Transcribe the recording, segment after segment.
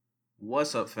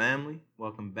What's up, family?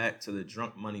 Welcome back to the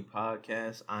Drunk Money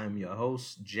Podcast. I'm your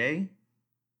host, Jay,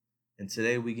 and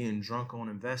today we getting drunk on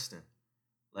investing.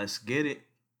 Let's get it.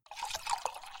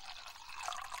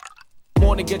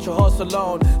 Morning, get your hustle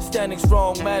on. Standing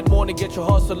strong, mad morning, get your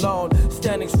hustle on.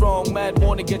 Standing strong, mad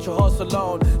morning, get your hustle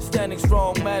on. Standing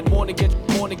strong, mad morning, get.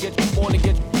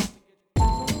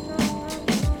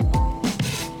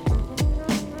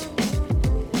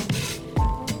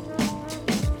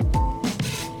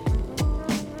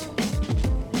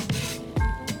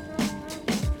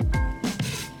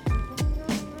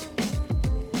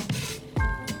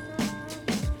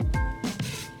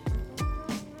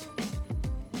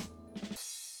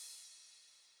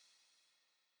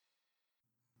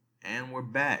 And we're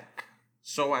back.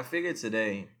 So I figured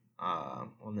today,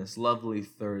 on this lovely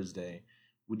Thursday,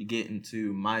 we'd get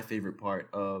into my favorite part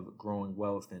of growing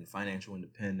wealth and financial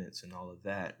independence and all of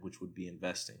that, which would be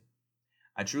investing.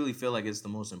 I truly feel like it's the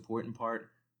most important part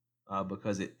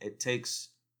because it takes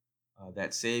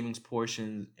that savings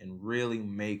portion and really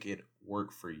make it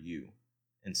work for you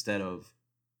instead of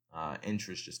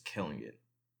interest just killing it.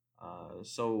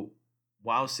 So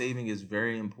while saving is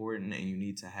very important and you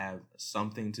need to have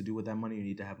something to do with that money, you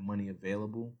need to have money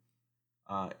available.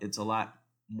 It's a lot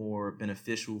more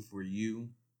beneficial for you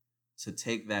to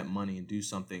take that money and do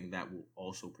something that will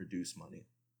also produce money.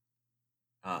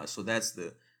 So that's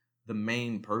the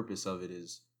main purpose of it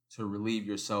is to relieve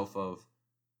yourself of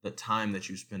the time that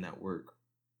you spend at work.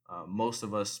 Most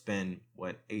of us spend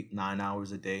 8-9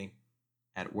 hours a day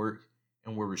at work,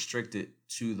 and we're restricted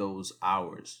to those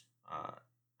hours.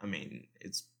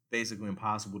 It's basically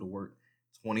impossible to work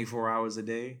 24 hours a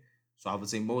day. So I would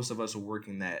say most of us are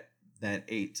working that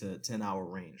 8 to 10 hour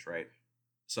range, right?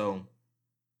 So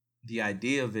the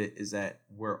idea of it is that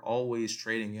we're always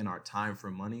trading in our time for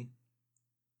money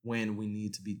when we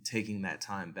need to be taking that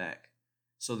time back.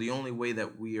 So the only way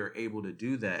that we are able to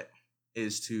do that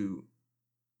is to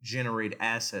generate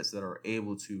assets that are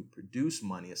able to produce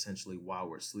money essentially while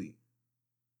we're asleep.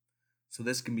 So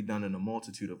this can be done in a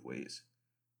multitude of ways.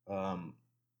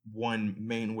 One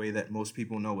main way that most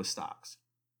people know is stocks.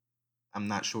 I'm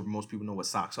not sure most people know what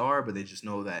stocks are, but they just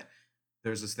know that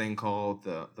there's this thing called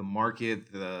the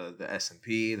market, the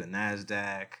S&P, the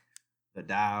Nasdaq, the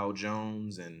Dow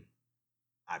Jones, and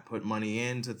I put money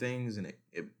into things and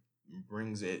it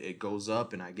brings it goes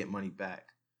up and I get money back.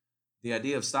 The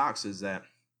idea of stocks is that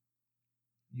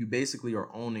you basically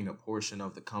are owning a portion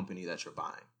of the company that you're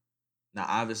buying. Now,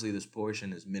 obviously, this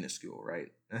portion is minuscule,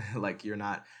 right? Like you're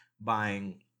not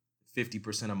buying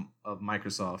 50% of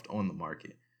Microsoft on the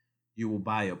market. You will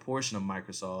buy a portion of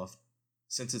Microsoft.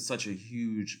 Since it's such a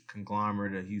huge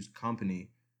conglomerate, a huge company,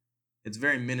 it's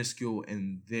very minuscule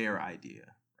in their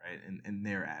idea, right? In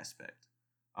their aspect.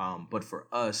 But for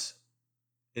us,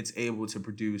 it's able to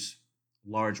produce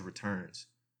large returns,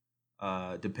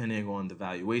 depending on the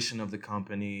valuation of the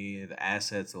company, the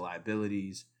assets, the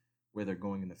liabilities, where they're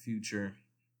going in the future.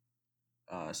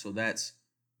 So that's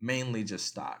mainly just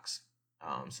stocks.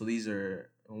 So these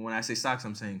are, when I say stocks,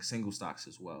 I'm saying single stocks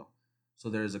as well. So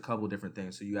there's a couple different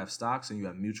things. So you have stocks and you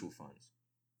have mutual funds.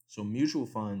 So mutual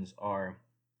funds are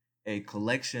a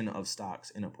collection of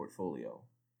stocks in a portfolio,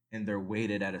 and they're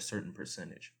weighted at a certain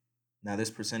percentage. Now,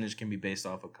 this percentage can be based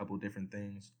off a couple different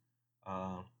things,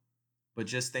 but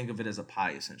just think of it as a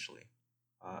pie, essentially.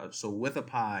 So with a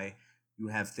pie, you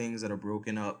have things that are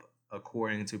broken up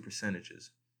according to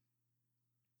percentages.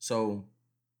 So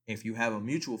if you have a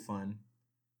mutual fund,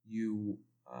 you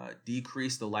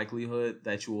decrease the likelihood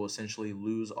that you will essentially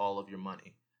lose all of your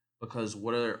money. Because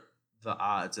what are the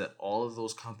odds that all of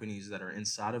those companies that are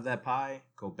inside of that pie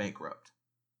go bankrupt?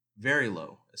 Very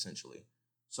low, essentially.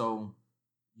 So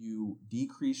you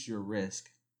decrease your risk,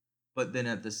 but then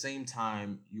at the same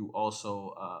time, you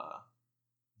also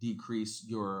decrease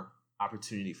your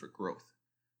opportunity for growth.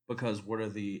 Because what are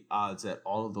the odds that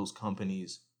all of those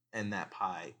companies in that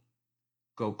pie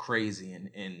go crazy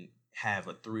and have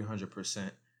a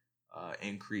 300%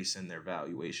 increase in their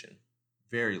valuation?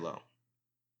 Very low.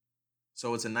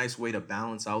 So it's a nice way to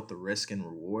balance out the risk and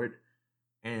reward.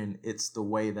 And it's the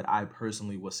way that I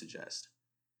personally would suggest.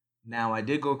 Now, I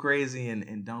did go crazy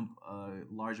and dump a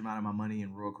large amount of my money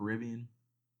in Royal Caribbean,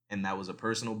 and that was a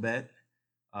personal bet.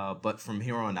 But from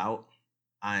here on out,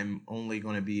 I'm only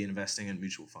going to be investing in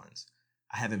mutual funds.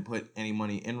 I haven't put any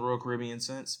money in Royal Caribbean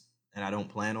since, and I don't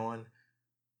plan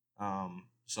on.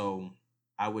 So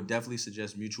I would definitely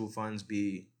suggest mutual funds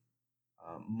be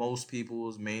most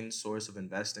people's main source of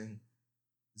investing.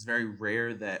 It's very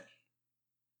rare that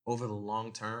over the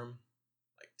long term,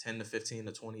 like 10 to 15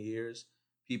 to 20 years,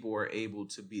 people are able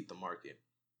to beat the market.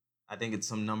 I think it's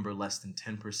some number less than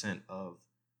 10% of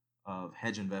of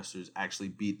hedge investors actually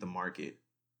beat the market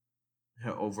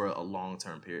over a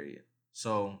long-term period.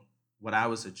 So what I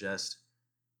would suggest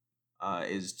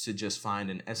is to just find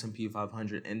an S&P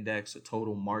 500 index, a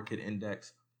total market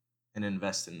index, and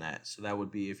invest in that. So that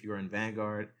would be, if you're in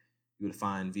Vanguard, you would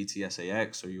find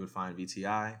VTSAX or you would find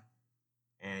VTI,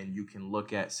 and you can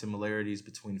look at similarities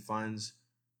between funds,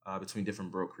 between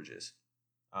different brokerages.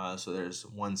 So there's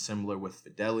one similar with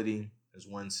Fidelity. There's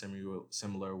one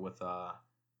similar with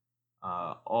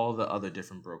all the other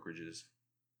different brokerages.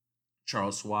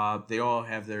 Charles Schwab, they all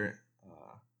have their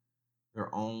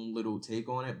own little take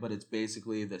on it, but it's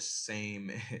basically the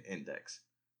same index.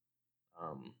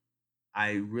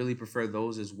 I really prefer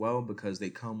those as well because they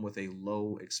come with a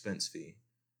low expense fee.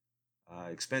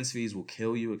 Expense fees will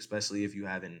kill you, especially if you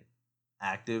have an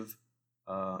active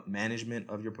management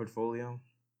of your portfolio.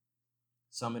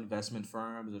 Some investment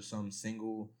firms or some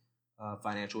single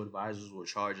financial advisors will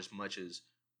charge as much as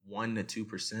 1% to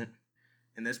 2%.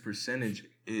 And this percentage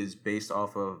is based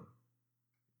off of,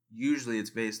 usually it's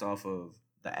based off of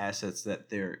the assets that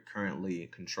they're currently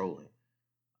controlling.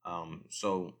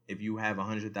 So if you have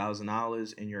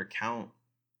 $100,000 in your account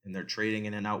and they're trading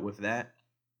in and out with that,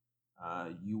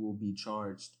 you will be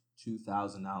charged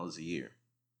 $2,000 a year.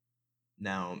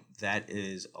 Now, that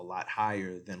is a lot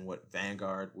higher than what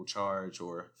Vanguard will charge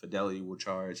or Fidelity will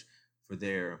charge for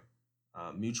their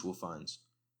mutual funds,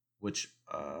 which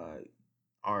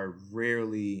are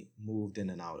rarely moved in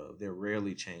and out of. They're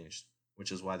rarely changed,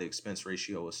 which is why the expense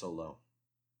ratio is so low.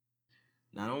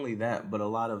 Not only that, but a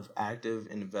lot of active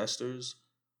investors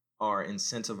are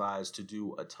incentivized to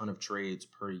do a ton of trades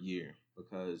per year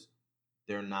because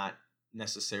they're not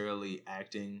necessarily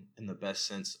acting in the best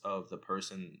sense of the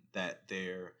person that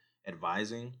they're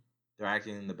advising. They're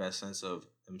acting in the best sense of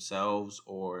themselves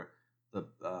or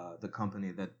the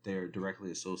company that they're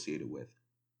directly associated with.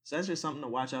 So that's just something to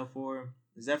watch out for.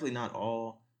 It's definitely not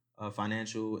all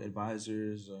financial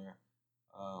advisors or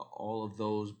all of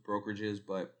those brokerages,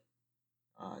 but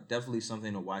definitely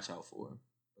something to watch out for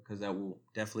because that will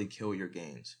definitely kill your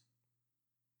gains.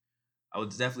 I would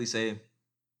definitely say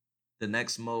the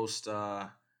next most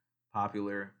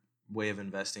popular way of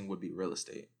investing would be real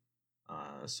estate.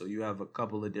 So you have a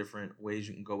couple of different ways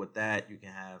you can go with that. You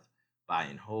can have buy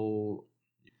and hold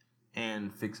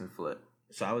and fix and flip.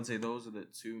 So I would say those are the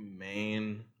two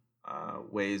main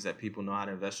ways that people know how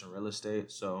to invest in real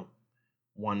estate. So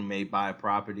one may buy a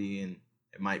property and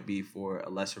it might be for a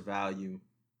lesser value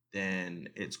than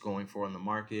it's going for in the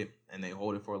market, and they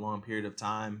hold it for a long period of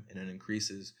time, and it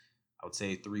increases, I would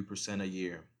say, 3% a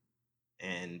year.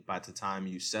 And by the time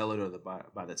you sell it, or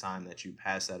by the time that you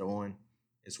pass that on,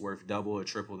 it's worth double or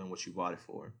triple than what you bought it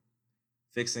for.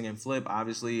 Fixing and flip,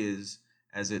 obviously, is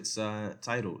as it's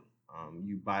titled.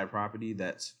 You buy a property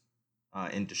that's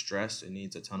in distress, it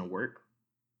needs a ton of work.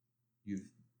 You've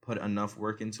put enough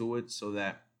work into it so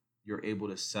that you're able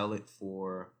to sell it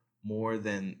for more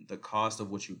than the cost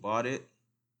of what you bought it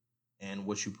and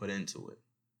what you put into it.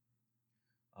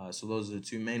 So those are the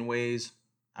two main ways.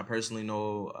 I personally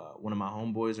know one of my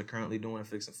homeboys are currently doing a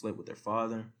fix and flip with their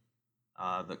father.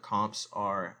 The comps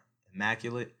are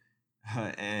immaculate,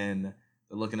 and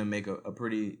they're looking to make a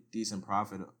pretty decent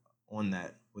profit on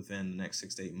that within the next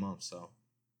 6 to 8 months. So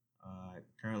I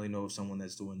currently know of someone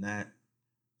that's doing that.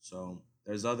 So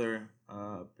there's other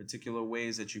particular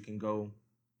ways that you can go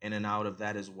in and out of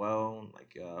that as well.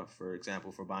 Like, for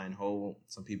example, for buy and hold,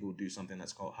 some people do something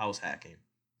that's called house hacking,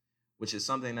 which is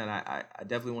something that I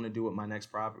definitely want to do with my next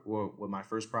property or with my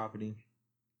first property,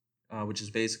 which is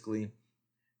basically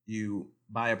you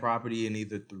buy a property and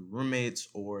either through roommates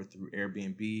or through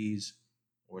Airbnbs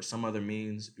or some other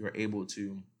means, you're able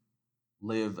to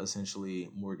live essentially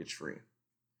mortgage free.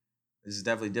 This is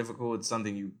definitely difficult. It's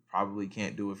something you probably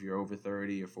can't do if you're over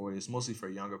 30 or 40. It's mostly for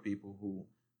younger people who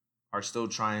are still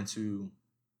trying to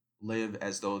live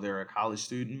as though they're a college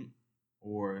student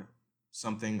or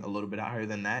something a little bit higher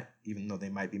than that, even though they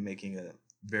might be making a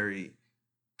very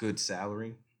good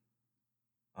salary.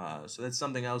 So that's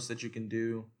something else that you can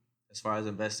do as far as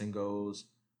investing goes.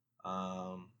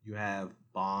 You have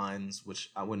bonds,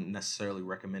 which I wouldn't necessarily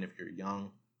recommend if you're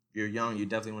young. If you're young, you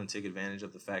definitely want to take advantage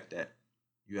of the fact that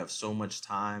you have so much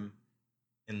time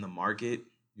in the market.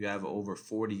 You have over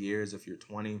 40 years if you're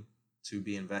 20 to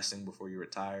be investing before you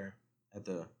retire at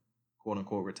the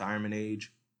quote-unquote retirement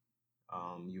age.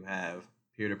 You have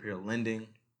peer-to-peer lending,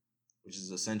 which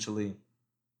is essentially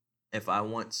if I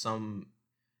want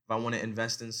to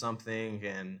invest in something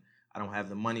and I don't have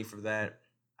the money for that,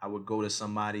 I would go to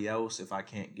somebody else. If I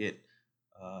can't get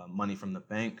money from the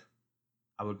bank,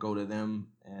 I would go to them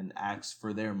and ask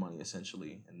for their money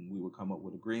essentially, and we would come up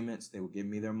with agreements. They would give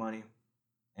me their money,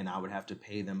 and I would have to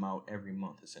pay them out every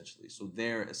month essentially. So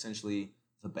they're essentially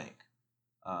the bank.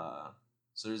 Uh,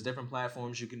 so there's different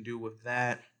platforms you can do with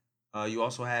that. You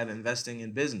also have investing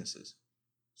in businesses.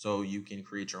 So you can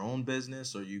create your own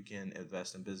business or you can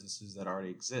invest in businesses that already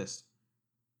exist.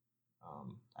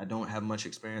 I don't have much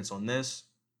experience on this,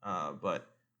 but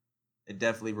it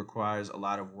definitely requires a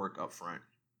lot of work up front.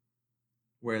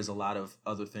 Whereas a lot of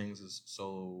other things is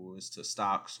to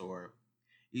stocks or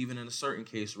even in a certain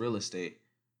case real estate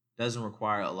doesn't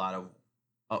require a lot of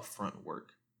upfront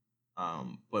work.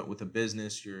 But with a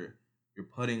business, you're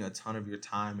putting a ton of your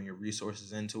time and your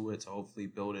resources into it to hopefully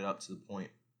build it up to the point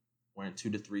where in 2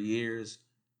 to 3 years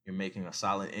you're making a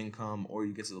solid income, or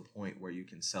you get to the point where you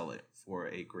can sell it for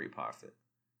a great profit.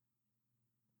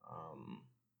 Um,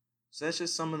 so that's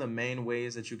just some of the main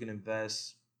ways that you can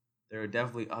invest. There are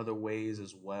definitely other ways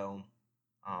as well,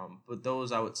 but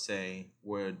those I would say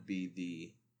would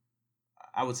be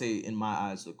I would say in my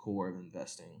eyes, the core of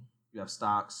investing. You have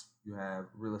stocks, you have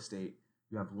real estate,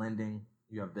 you have lending,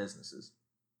 you have businesses.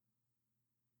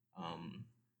 Um,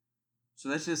 so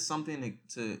that's just something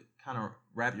to kind of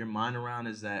wrap your mind around,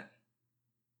 is that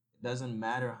it doesn't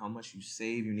matter how much you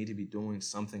save, you need to be doing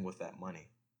something with that money.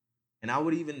 And I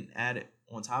would even add it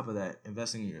on top of that,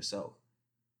 investing in yourself.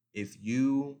 If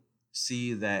you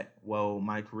see that, well,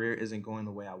 my career isn't going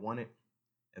the way I want it,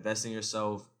 invest in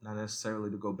yourself, not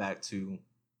necessarily to go back to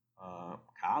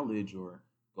college or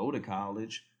go to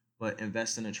college, but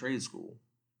invest in a trade school,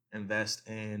 invest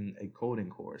in a coding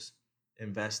course,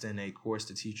 invest in a course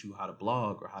to teach you how to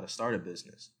blog or how to start a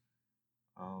business,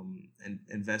 and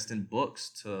invest in books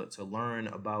to learn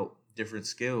about different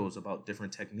skills, about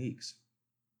different techniques.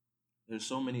 There's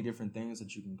so many different things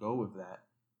that you can go with that.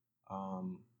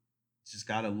 Um, just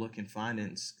got to look and find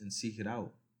it and seek it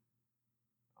out.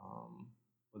 Um,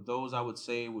 but those I would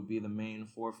say would be the main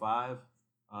 4 or 5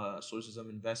 sources of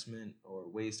investment or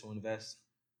ways to invest.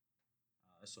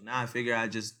 So now I figure I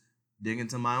just dig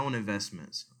into my own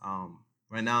investments.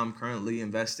 Right now I'm currently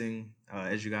investing,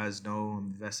 as you guys know,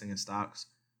 I'm investing in stocks.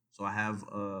 So I have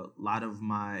a lot of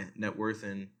my net worth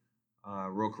in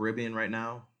Royal Caribbean right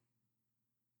now,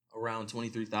 around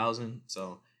 23,000.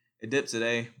 So it dipped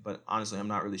today, but honestly, I'm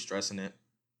not really stressing it.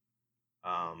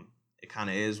 It kind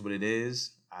of is what it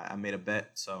is. I made a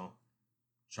bet, so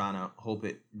trying to hope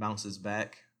it bounces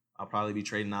back. I'll probably be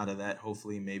trading out of that.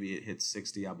 Hopefully, maybe it hits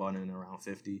 60. I bought it in around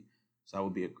 50, so that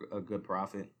would be a good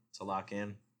profit to lock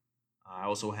in. I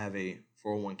also have a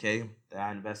 401k that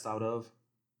I invest out of.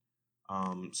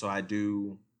 So I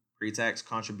do pre-tax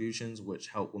contributions, which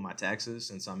help with my taxes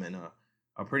since I'm in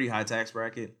a pretty high tax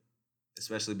bracket,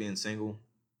 especially being single.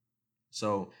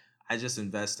 So I just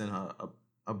invest in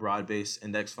a broad-based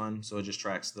index fund, so it just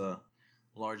tracks the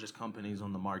largest companies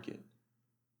on the market.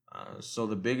 So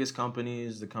the biggest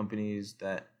companies, the companies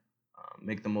that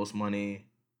make the most money,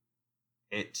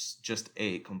 it's just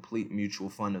a complete mutual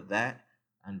fund of that.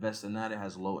 I invest in that. It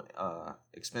has low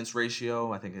expense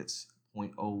ratio. I think it's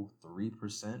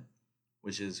 0.03%,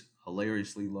 which is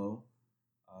hilariously low.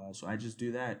 So I just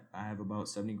do that. I have about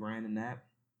 70 grand in that.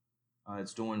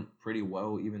 It's doing pretty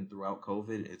well even throughout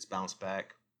COVID. It's bounced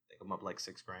back. I think I'm up like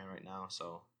 6 grand right now.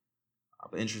 So,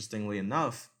 but interestingly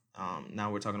enough,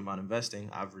 now we're talking about investing.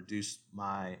 I've reduced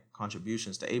my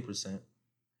contributions to 8%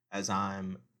 as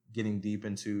I'm getting deep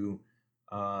into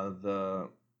the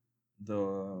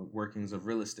workings of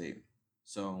real estate.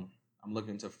 So I'm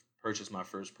looking to purchase my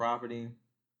first property.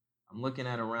 I'm looking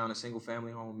at around a single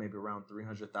family home, maybe around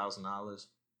 $300,000,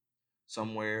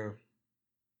 somewhere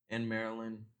in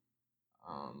Maryland.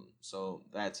 So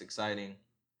that's exciting.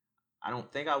 I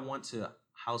don't think I want to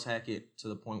house hack it to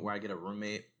the point where I get a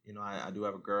roommate. You know, I do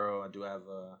have a girl. I do have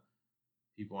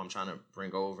people I'm trying to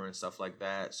bring over and stuff like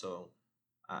that. So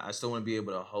I still want to be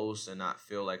able to host and not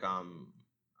feel like I'm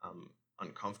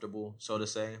uncomfortable, so to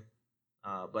say.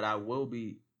 But I will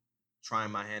be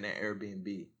trying my hand at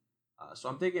Airbnb. So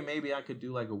I'm thinking maybe I could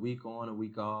do like a week on, a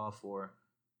week off, or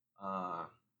uh,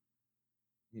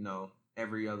 you know,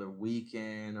 every other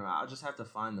weekend, or I'll just have to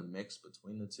find the mix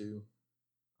between the two.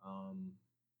 Um,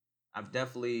 I've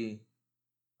definitely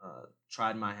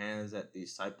tried my hands at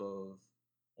these type of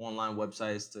online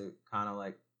websites to kind of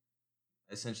like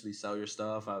essentially sell your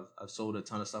stuff. I've sold a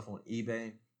ton of stuff on eBay.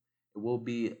 It will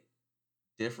be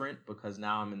different because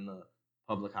now I'm in the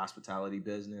public hospitality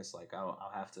business. Like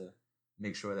I'll have to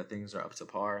make sure that things are up to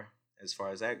par as far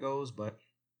as that goes. But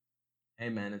hey,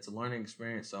 man, it's a learning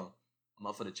experience, so I'm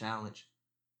up for the challenge.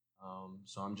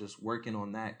 So I'm just working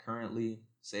on that currently,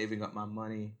 saving up my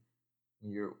money.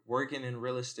 When you're working in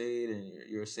real estate and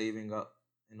you're saving up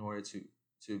in order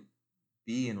to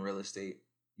be in real estate,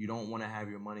 you don't want to have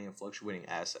your money in fluctuating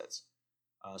assets.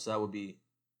 So that would be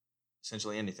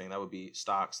essentially anything. That would be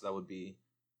stocks. That would be,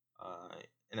 uh,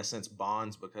 in a sense,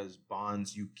 bonds, because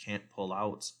bonds you can't pull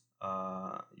out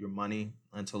your money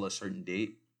until a certain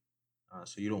date.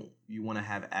 So you want to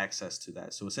have access to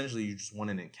that. So essentially, you just want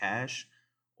it in cash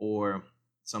or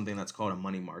something that's called a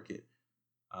money market.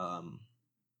 Um,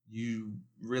 you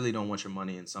really don't want your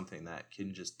money in something that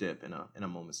can just dip in a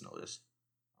moment's notice.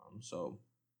 So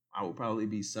I will probably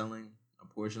be selling a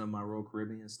portion of my Royal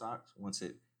Caribbean stocks once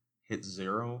it hits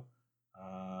zero.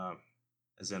 Uh,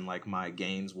 as in, like, my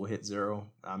gains will hit zero.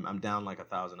 I'm down like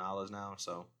 $1,000 now,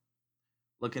 so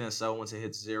looking to sell once it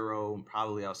hits zero.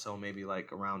 Probably I'll sell maybe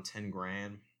like around 10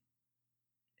 grand,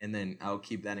 and then I'll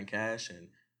keep that in cash and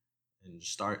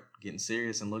start getting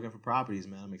serious and looking for properties.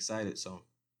 Man, I'm excited. So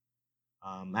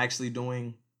I'm actually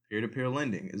doing peer-to-peer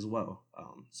lending as well.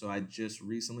 So I just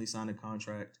recently signed a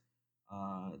contract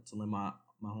to lend my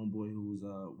homeboy who's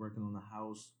working on the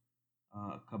house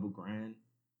a couple grand.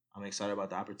 I'm excited about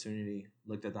the opportunity.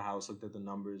 Looked at the house, looked at the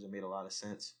numbers, it made a lot of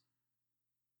sense.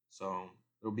 So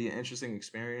it'll be an interesting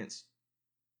experience.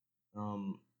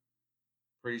 Um,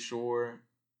 Pretty sure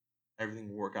everything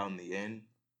will work out in the end.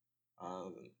 Uh,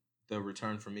 the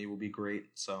return for me will be great.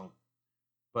 So,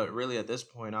 but really at this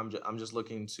point, I'm just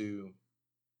looking to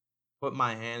put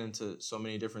my hand into so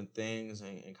many different things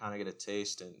and kind of get a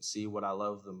taste and see what I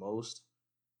love the most.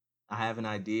 I have an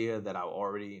idea that I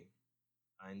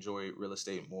enjoy real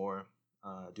estate more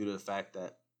due to the fact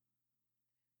that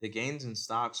the gains in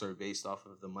stocks are based off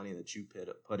of the money that you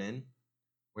put in,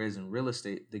 whereas in real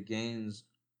estate, the gains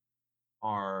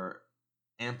are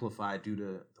amplified due to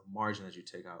the margin that you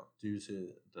take out, due to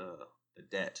the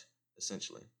debt,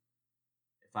 essentially.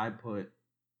 If I put,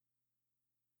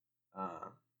 uh,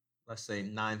 let's say,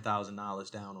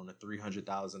 $9,000 down on a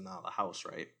 $300,000 house,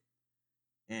 right?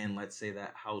 And let's say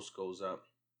that house goes up,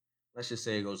 let's just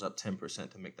say it goes up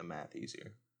 10% to make the math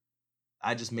easier.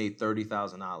 I just made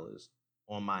 $30,000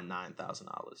 on my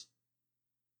 $9,000.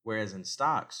 Whereas in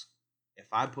stocks, if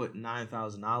I put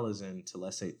 $9,000 into,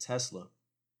 let's say, Tesla,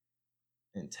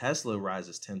 and Tesla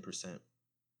rises 10%,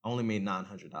 I only made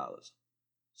 $900.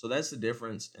 So that's the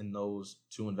difference in those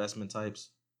two investment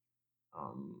types.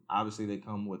 Obviously, they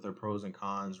come with their pros and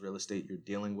cons. Real estate, you're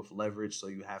dealing with leverage, so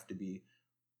you have to be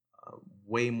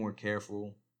way more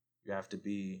careful. You have to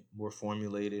be more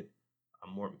formulated,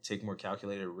 take more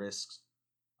calculated risks.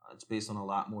 It's based on a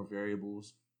lot more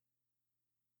variables.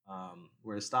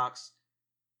 Whereas stocks,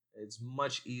 it's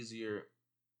much easier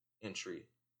entry.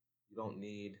 You don't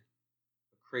need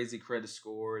a crazy credit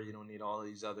score. You don't need all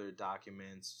these other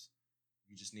documents.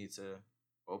 You just need to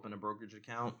open a brokerage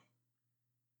account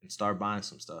and start buying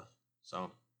some stuff.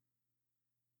 So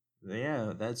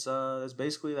yeah, that's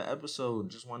basically the episode.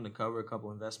 Just wanted to cover a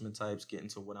couple investment types, get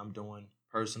into what I'm doing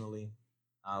personally.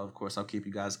 Of course, I'll keep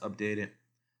you guys updated.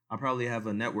 I'll probably have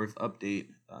a net worth update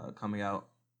coming out,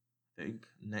 I think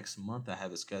next month. I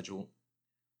have it scheduled.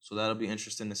 So that'll be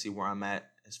interesting to see where I'm at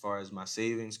as far as my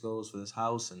savings goes for this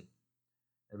house and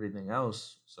everything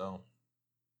else. So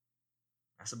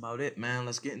that's about it, man.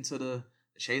 Let's get into the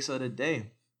chase of the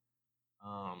day.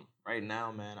 Right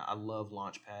now, man, I love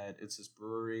Launchpad. It's this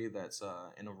brewery that's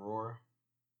in Aurora.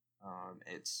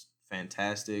 It's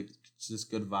fantastic. It's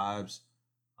just good vibes.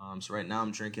 So right now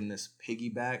I'm drinking this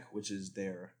Piggyback, which is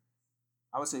their,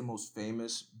 I would say, most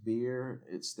famous beer.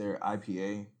 It's their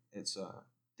IPA. It's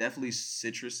definitely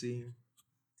citrusy.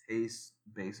 Tastes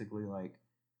basically like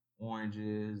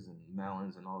oranges and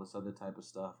melons and all this other type of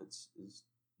stuff. It's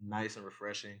nice and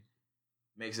refreshing.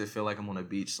 Makes it feel like I'm on a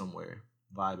beach somewhere,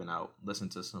 vibing out, listen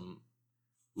to some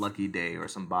Lucky Day or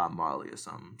some Bob Marley or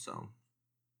something. So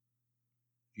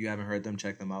if you haven't heard them,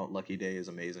 check them out. Lucky Day is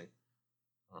amazing.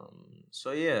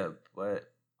 So yeah,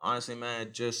 but honestly,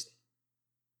 man, just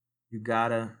you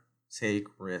gotta take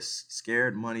risks.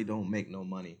 Scared money don't make no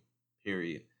money,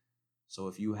 period. So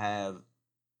if you have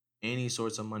any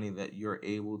sorts of money that you're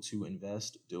able to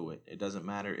invest, do it. It doesn't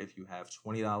matter if you have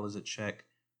 $20 a check,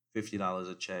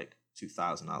 $50 a check,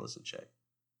 $2,000 a check.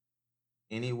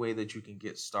 Any way that you can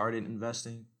get started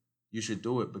investing, you should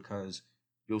do it because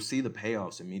you'll see the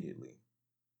payoffs immediately.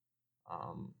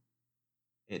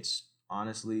 It's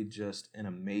honestly just an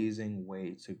amazing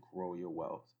way to grow your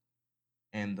wealth,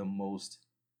 and the most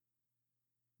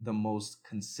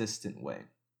consistent way.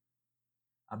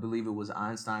 I believe it was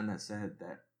Einstein that said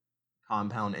that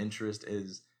compound interest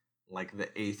is like the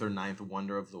eighth or ninth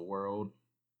wonder of the world.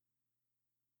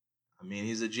 I mean,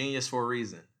 he's a genius for a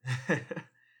reason.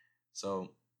 So,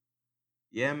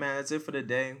 yeah, man, that's it for the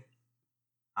day.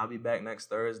 I'll be back next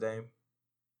Thursday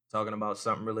talking about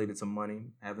something related to money,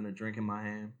 having a drink in my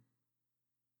hand.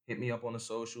 Hit me up on the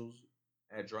socials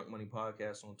at Drunk Money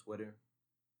Podcast on Twitter.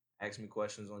 Ask me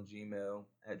questions on Gmail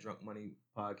at Drunk Money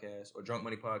Podcast or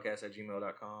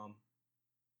drunkmoneypodcast@gmail.com.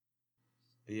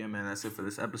 But yeah, man, that's it for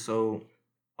this episode.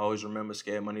 Always remember,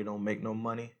 scared money don't make no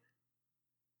money.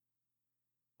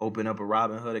 Open up a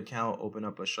Robinhood account. Open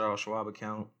up a Charles Schwab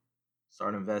account.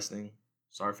 Start investing.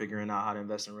 Start figuring out how to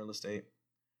invest in real estate.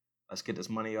 Let's get this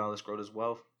money, y'all. Let's grow this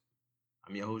wealth.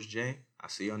 I'm your host, Jay. I'll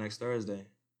see y'all next Thursday.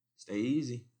 Stay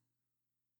easy.